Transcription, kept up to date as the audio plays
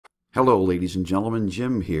Hello, ladies and gentlemen,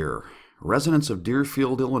 Jim here. Residents of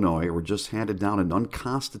Deerfield, Illinois were just handed down an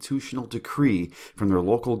unconstitutional decree from their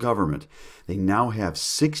local government. They now have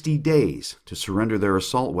 60 days to surrender their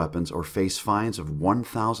assault weapons or face fines of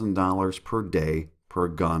 $1,000 per day per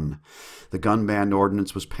gun. The gun ban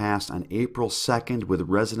ordinance was passed on April 2nd, with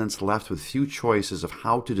residents left with few choices of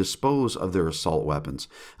how to dispose of their assault weapons.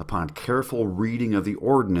 Upon careful reading of the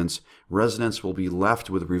ordinance, residents will be left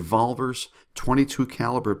with revolvers, .22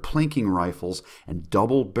 caliber plinking rifles, and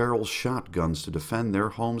double-barrel shotguns to defend their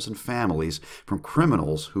homes and families from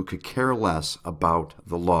criminals who could care less about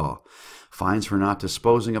the law. Fines for not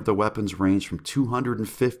disposing of the weapons range from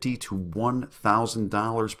 $250 to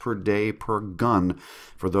 $1,000 per day per gun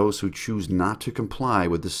for those who choose not to comply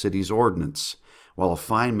with the city's ordinance. While a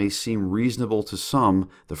fine may seem reasonable to some,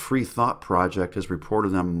 the Free Thought Project has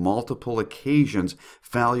reported on multiple occasions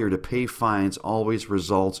failure to pay fines always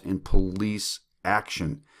results in police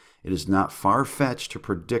action. It is not far-fetched to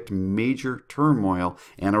predict major turmoil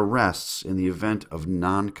and arrests in the event of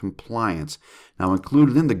non-compliance. Now,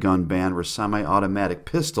 included in the gun ban were semi-automatic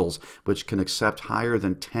pistols, which can accept higher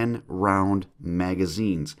than 10-round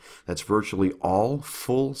magazines. That's virtually all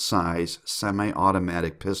full-size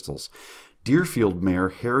semi-automatic pistols. Deerfield Mayor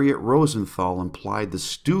Harriet Rosenthal implied the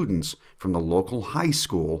students from the local high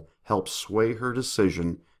school helped sway her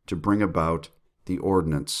decision to bring about the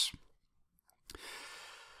ordinance.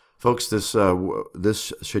 Folks,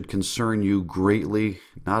 this should concern you greatly,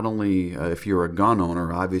 not only if you're a gun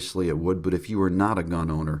owner, obviously it would, but if you are not a gun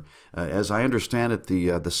owner. As I understand it,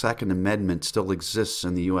 the Second Amendment still exists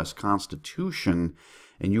in the U.S. Constitution,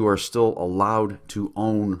 and you are still allowed to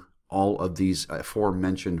own all of these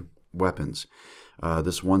aforementioned weapons.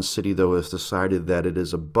 This one city, though, has decided that it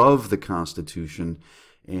is above the Constitution,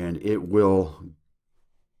 and it will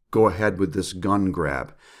go ahead with this gun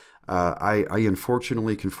grab. I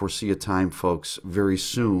unfortunately can foresee a time, folks, very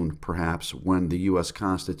soon, perhaps, when the U.S.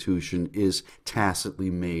 Constitution is tacitly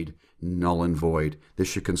made null and void. This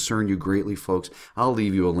should concern you greatly, folks. I'll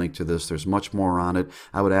leave you a link to this. There's much more on it.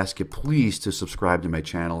 I would ask you please to subscribe to my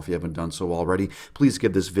channel if you haven't done so already. Please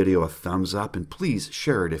give this video a thumbs up, and please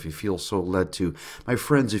share it if you feel so led to. My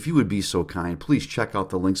friends, if you would be so kind, please check out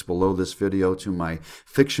the links below this video to my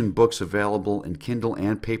fiction books available in Kindle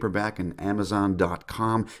and paperback on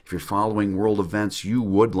Amazon.com. If you're following world events, you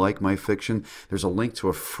would like my fiction. There's a link to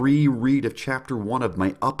a free read of Chapter 1 of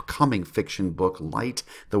my upcoming fiction book, Light,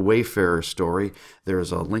 the Wayfarer Story.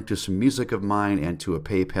 There's a link to some music of mine and to a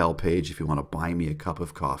PayPal page if you want to buy me a cup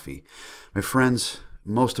of coffee. My friends,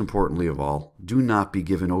 most importantly of all, do not be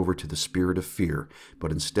given over to the spirit of fear,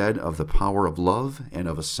 but instead of the power of love and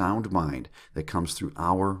of a sound mind that comes through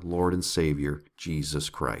our Lord and Savior, Jesus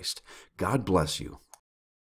Christ. God bless you.